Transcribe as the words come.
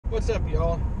What's up,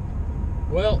 y'all?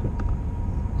 Well,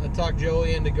 I talked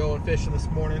Joey into going fishing this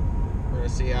morning. We're going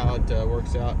to see how it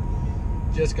works out.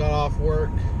 Just got off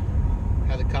work,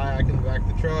 had the kayak in the back of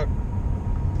the truck,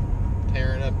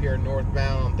 tearing up here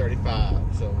northbound on 35.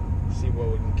 So, see what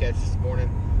we can catch this morning.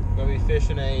 We're going to be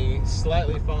fishing a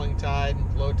slightly falling tide.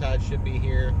 Low tide should be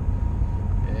here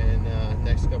in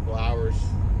next couple hours.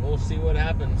 We'll see what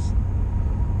happens.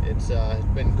 It's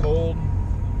been cold.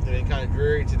 It's been kind of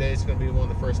dreary. Today's going to be one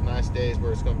of the first nice days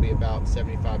where it's going to be about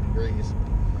 75 degrees.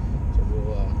 So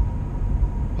we'll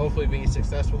hopefully be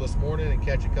successful this morning and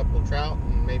catch a couple of trout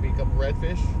and maybe a couple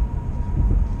redfish.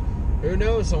 Who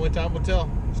knows? Only time will tell.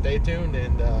 Stay tuned,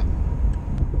 and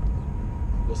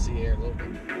we'll see you here in a little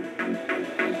bit.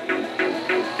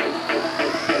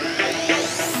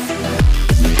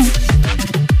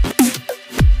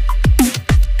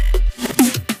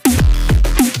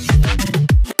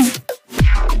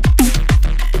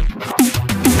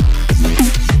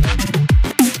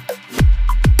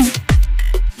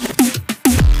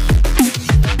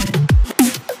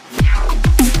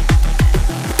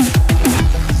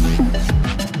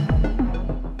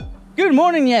 Good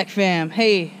morning, YAKK FAM.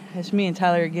 Hey, it's me and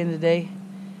Tyler again today.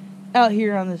 Out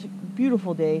here on this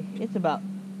beautiful day. It's about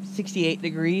 68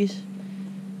 degrees.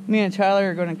 Me and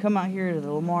Tyler are going to come out here to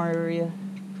the Lamar area.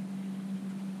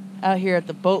 Out here at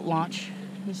the boat launch.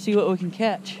 Let's see what we can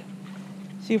catch.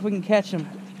 See if we can catch some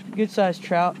good-sized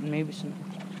trout and maybe some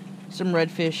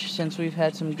redfish since we've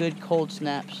had some good cold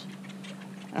snaps.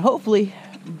 And hopefully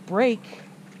break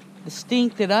the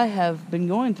stink that I have been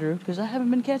going through because I haven't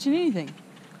been catching anything.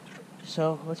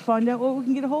 So let's find out what we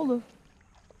can get a hold of.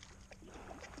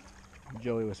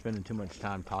 Joey was spending too much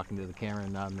time talking to the camera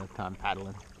and not enough time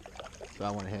paddling. So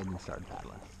I went ahead and started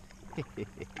paddling.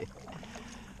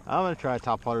 I'm going to try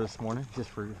topwater this morning just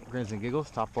for grins and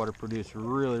giggles. Topwater produced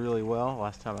really well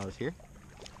last time I was here.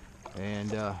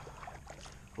 And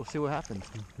we'll see what happens.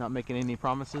 Not making any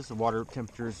promises. The water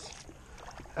temperatures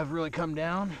have really come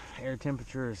down. Air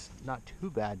temperature is not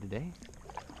too bad today.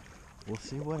 We'll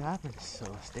see what happens, so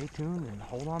stay tuned and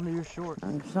hold on to your shorts.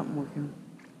 There's something working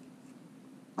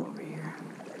over here.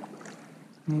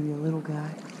 Maybe a little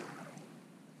guy.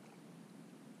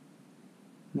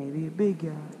 Maybe a big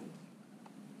guy.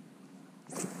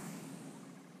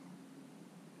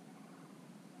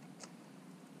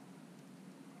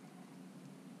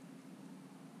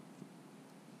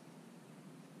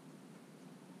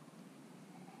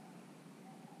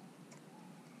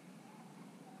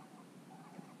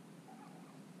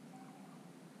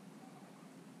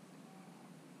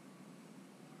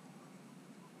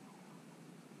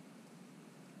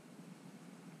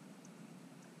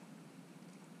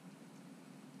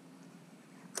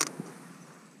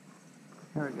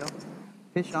 There we go.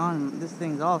 Fish on, and this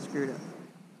thing's all screwed up.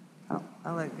 Oh,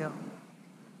 I let it go.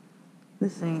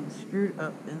 This thing is screwed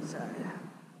up inside.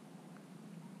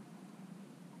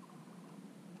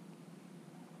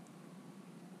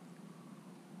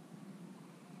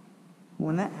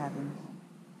 When that happens,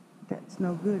 that's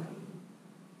no good.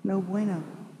 No bueno.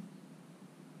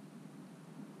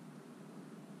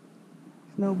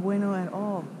 It's no bueno at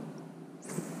all.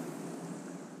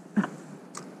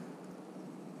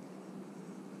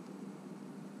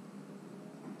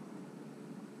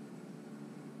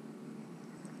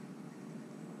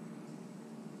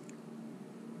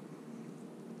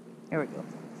 There we go.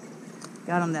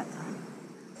 Got him that time.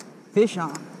 Fish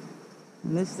on.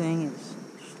 And this thing is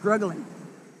struggling.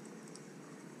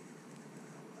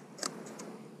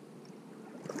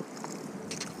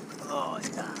 Oh,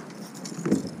 yeah.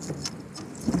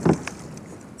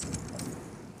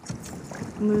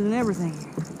 I'm losing everything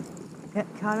here.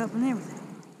 Got caught up in everything.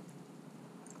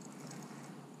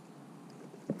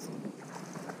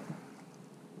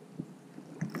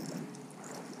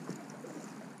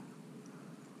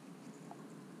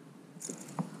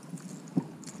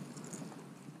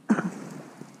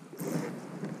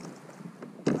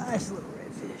 Nice little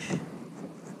redfish.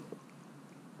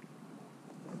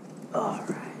 All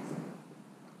right.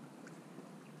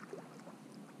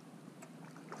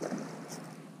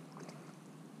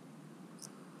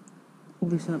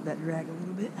 We'll loosen up that drag a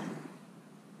little bit.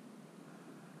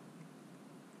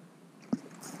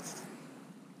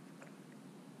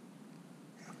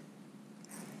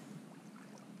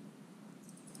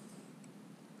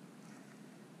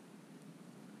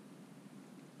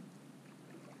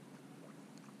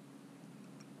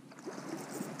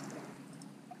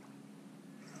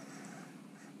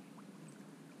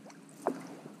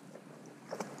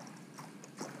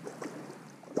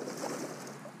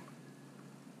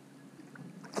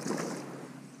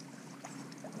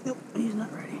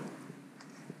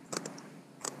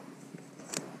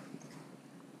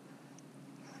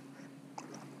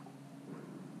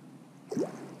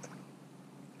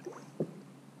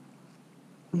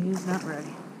 He's not ready.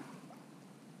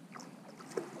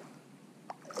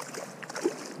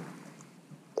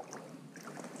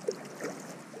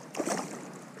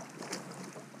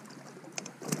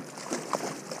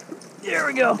 There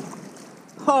we go.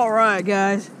 All right,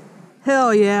 guys.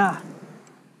 Hell yeah.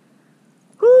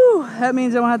 Whew, that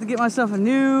means I'm gonna have to get myself a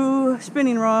new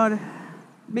spinning rod.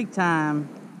 Big time.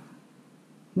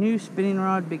 New spinning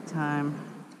rod, big time.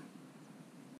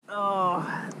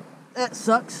 Oh, that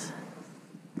sucks.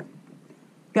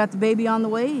 Got the baby on the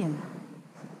way, and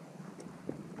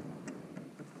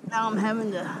now I'm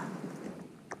having to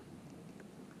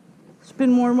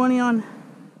spend more money on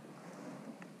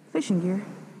fishing gear.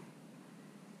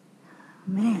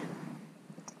 Man.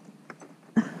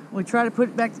 We try to put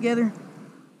it back together.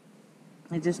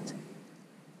 It just,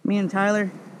 me and Tyler,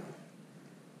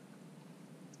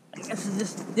 I guess I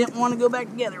just didn't want to go back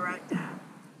together right.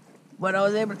 But I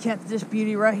was able to catch this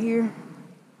beauty right here.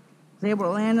 Was able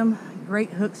to land him.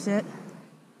 Great hook set.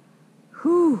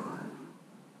 Whew.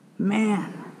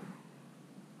 Man.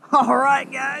 All right,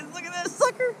 guys. Look at that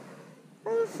sucker.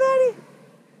 That's a fatty.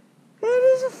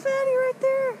 That is a fatty right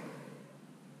there.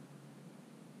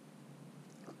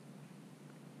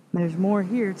 There's more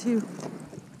here, too.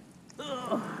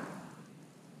 Ugh.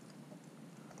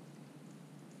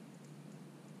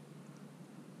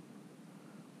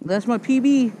 That's my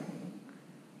PB.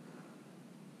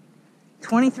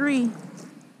 23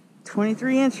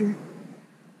 incher.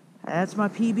 That's my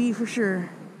PB for sure.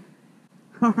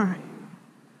 All right,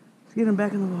 let's get him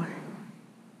back in the water.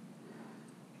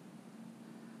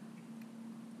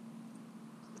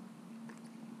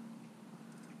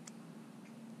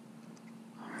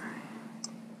 All right.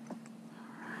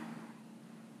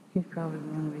 He's probably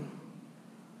going to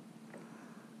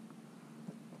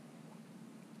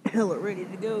be hella ready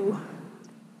to go.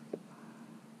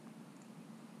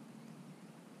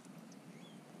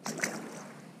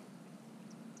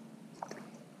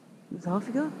 Is off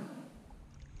you go?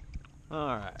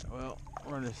 Alright, well,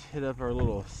 we're going to hit up our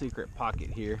little secret pocket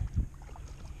here.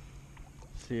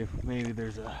 See if maybe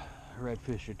there's a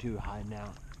redfish or two hiding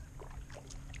out.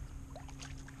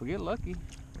 If we get lucky,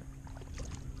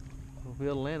 we'll be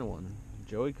able to land one.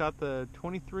 Joey caught the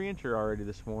 23 incher already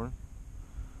this morning.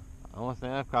 The only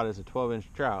thing I've caught is a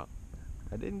 12-inch trout.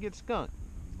 I didn't get skunked,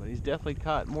 but he's definitely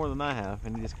caught more than I have,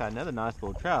 and he just caught another nice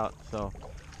little trout. So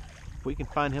if we can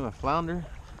find him a flounder,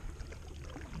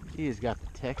 he has got the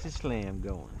Texas Slam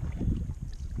going.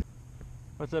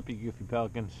 What's up, you goofy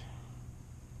pelicans?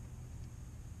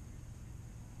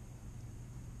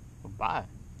 Well, bye.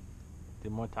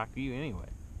 Didn't want to talk to you anyway.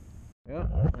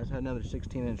 Well, I just had another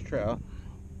 16-inch trout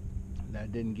that I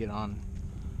didn't get on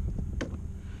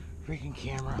freaking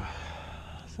camera.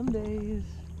 Some days,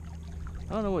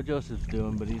 I don't know what Joseph's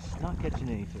doing, but he's not catching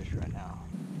any fish right now.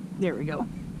 There we go.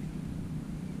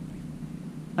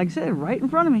 Like I said, right in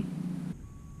front of me.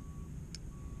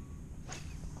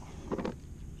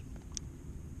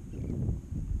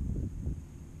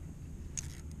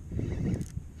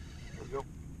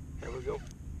 There we go.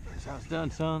 That's how it's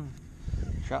done, son.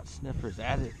 Trout sniffer's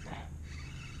at it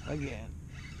again.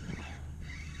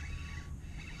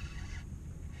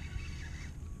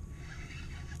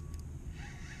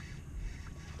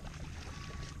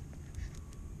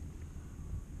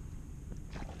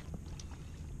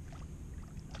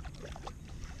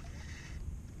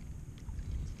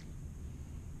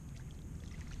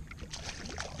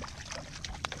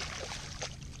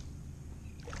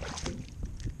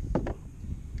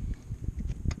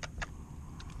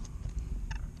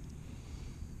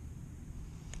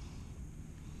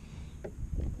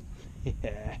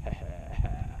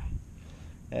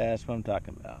 Yeah, that's what I'm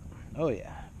talking about. Oh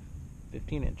yeah,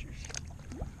 15 inchers.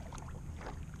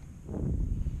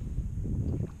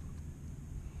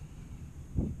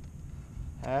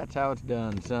 That's how it's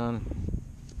done, son.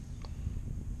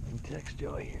 Let me text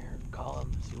Joey here and call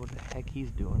him and see what the heck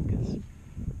he's doing, because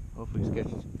hopefully he's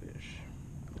catching some fish.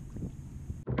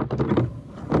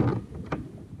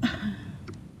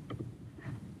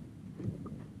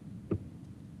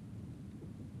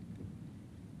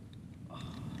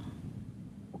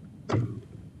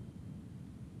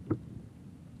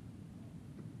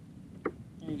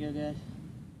 There you go, guys.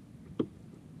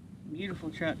 Beautiful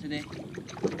trout today.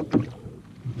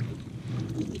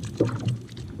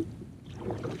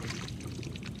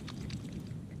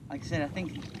 Like I said, I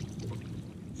think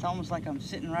it's almost like I'm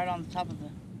sitting right on the top of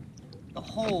the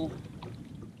hole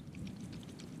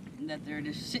that they're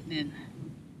just sitting in.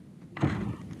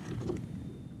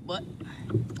 But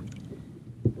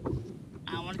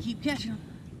I want to keep catching them.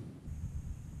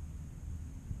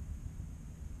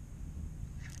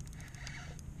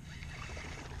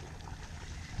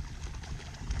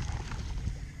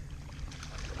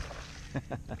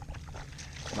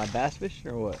 bass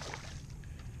fishing or what?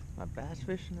 Am I bass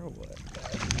fishing or what?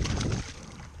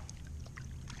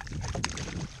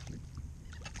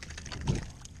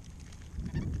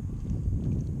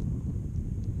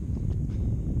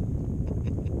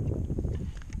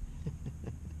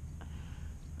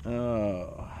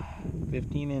 Oh,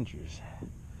 15 inches.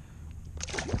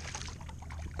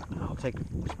 I'll take a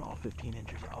small 15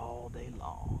 inches all day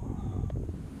long.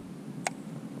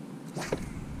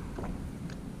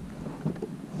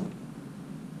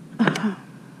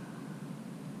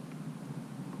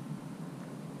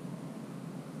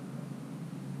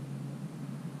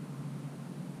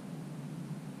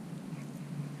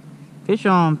 Fish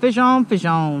on, fish on, fish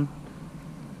on.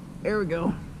 There we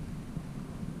go.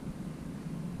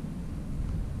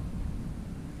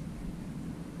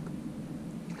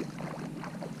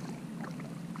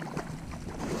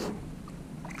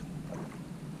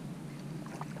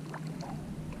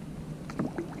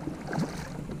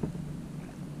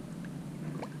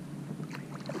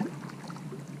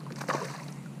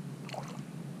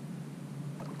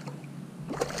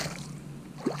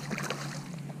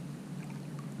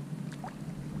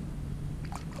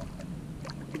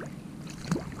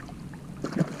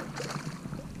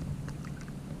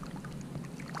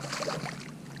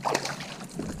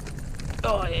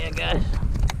 Oh yeah, guys.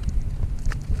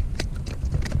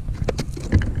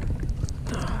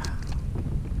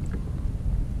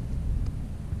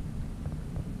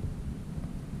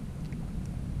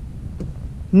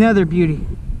 Another beauty.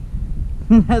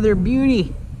 Another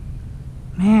beauty.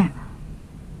 Man.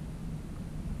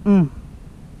 And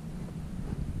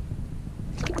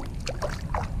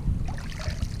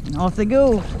off they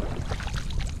go.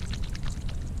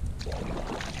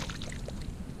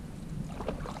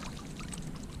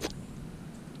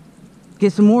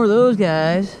 Get some more of those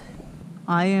guys.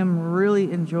 I am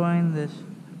really enjoying this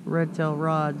red tail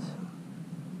rods.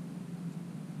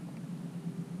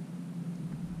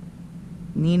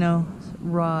 Nino's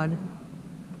rod.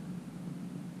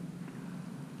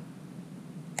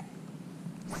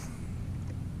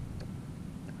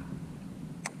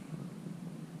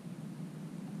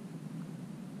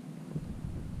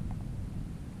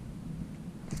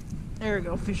 There we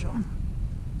go, fish on.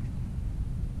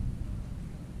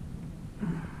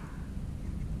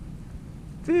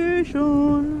 Fish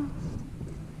on.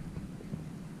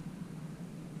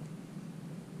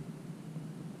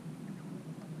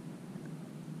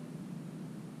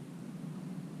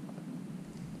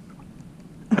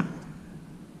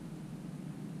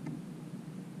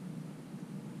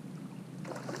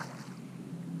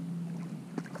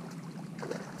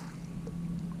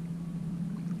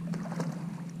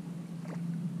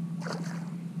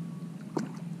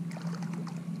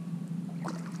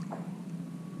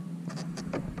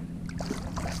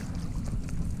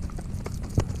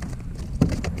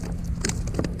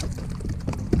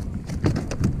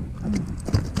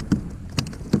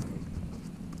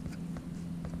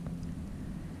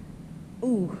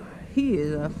 Ooh, he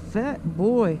is a fat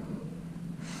boy.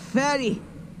 Fatty.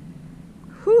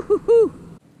 Hoo-hoo-hoo.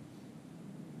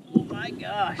 Oh my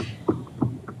gosh.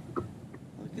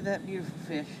 Look at that beautiful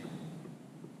fish.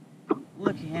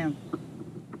 Look at him.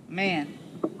 Man.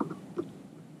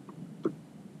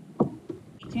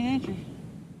 18 inches.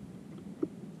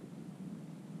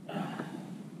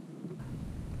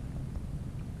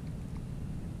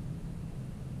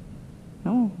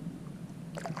 Oh.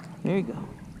 There you go.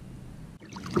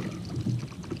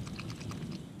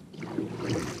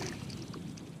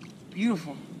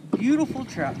 Beautiful, beautiful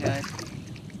trout, guys.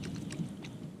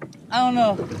 I don't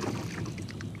know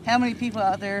how many people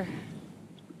out there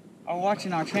are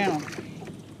watching our channel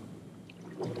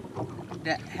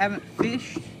that haven't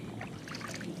fished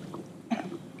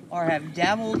or have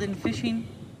dabbled in fishing.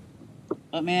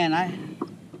 But man,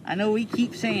 I know we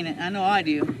keep saying it. I know I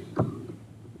do.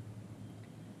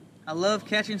 I love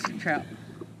catching some trout.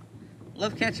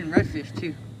 Love catching redfish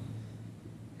too.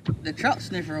 The trout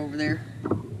sniffer over there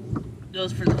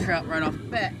goes for the trout right off the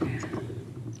bat.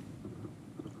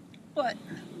 But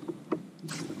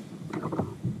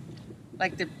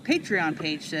like the Patreon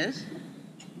page says,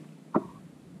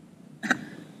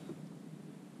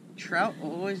 trout are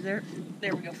always there.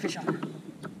 There we go, fish on.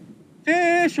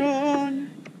 Fish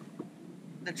on!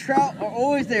 The trout are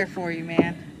always there for you,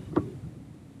 man.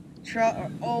 Trout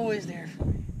are always there for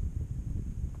you.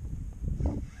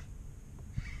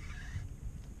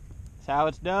 That's how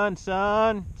it's done,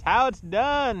 son. It's how it's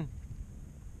done.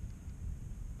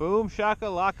 Boom, shaka,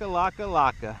 laka, laka,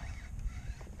 laka.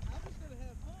 I'm just gonna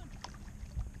have fun.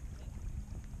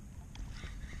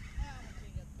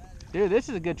 Dude, this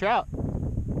is a good trout.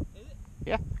 Is it?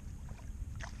 Yeah.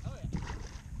 Oh yeah.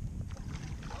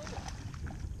 Oh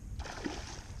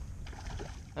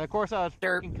And of course, I was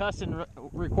freaking cussing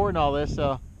recording all this,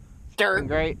 so it's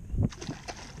great.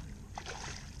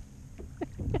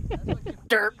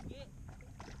 Derp.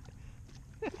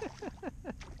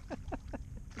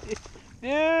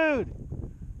 Dude,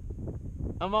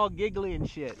 I'm all giggly and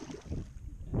shit.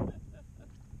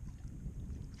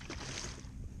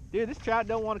 Dude, this trout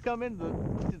don't want to come into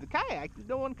the kayak. It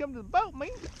don't want to come to the boat, man.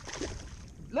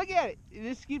 Look at it. It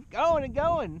just keeps going and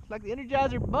going. It's like the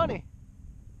Energizer Bunny.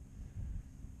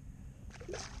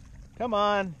 Come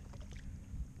on.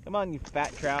 Come on, you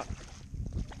fat trout.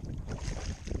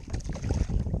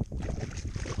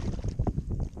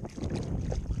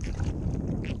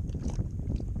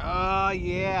 Oh,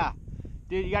 yeah.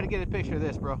 Dude, you got to get a picture of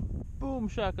this, bro. Boom,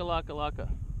 shakalaka laka.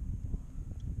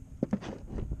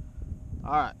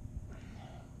 All right.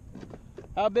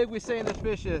 How big we saying this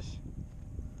fish is? Say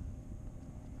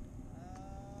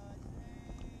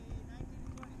 19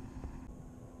 to 20.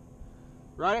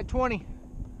 Right at 20.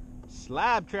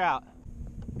 Slab trout.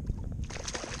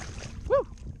 Woo!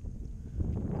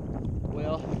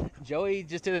 Well, Joey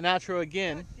just did a natural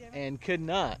again and could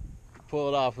not pull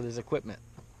it off with his equipment.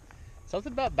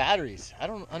 Something about batteries. I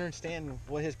don't understand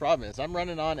what his problem is. I'm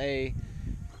running on a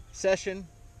Session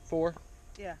 4.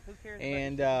 Yeah, who cares?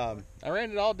 And I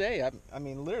ran it all day. I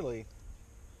mean, literally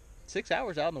 6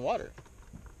 hours out in the water.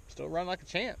 Still run like a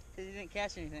champ. Because you didn't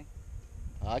catch anything.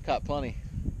 I caught plenty.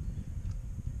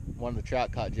 One of the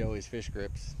trout caught Joey's fish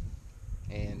grips,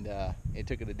 and it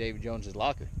took it to Davy Jones's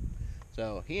locker.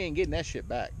 So he ain't getting that shit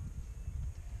back.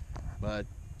 But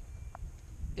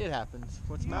it happens.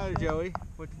 What's the matter, Joey?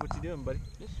 What you doing, buddy?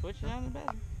 Just switching on the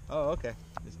battery. Oh, okay.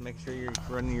 Just make sure you're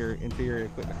running your inferior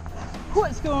equipment.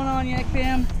 What's going on, YAKK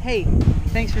fam? Hey,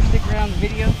 thanks for sticking around the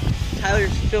video.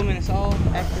 Tyler's filming us all.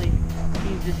 Actually,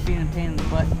 he's just being a pain in the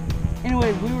butt.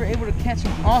 Anyways, we were able to catch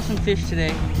some awesome fish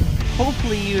today.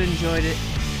 Hopefully you enjoyed it.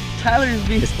 Tyler's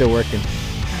being... It's still working.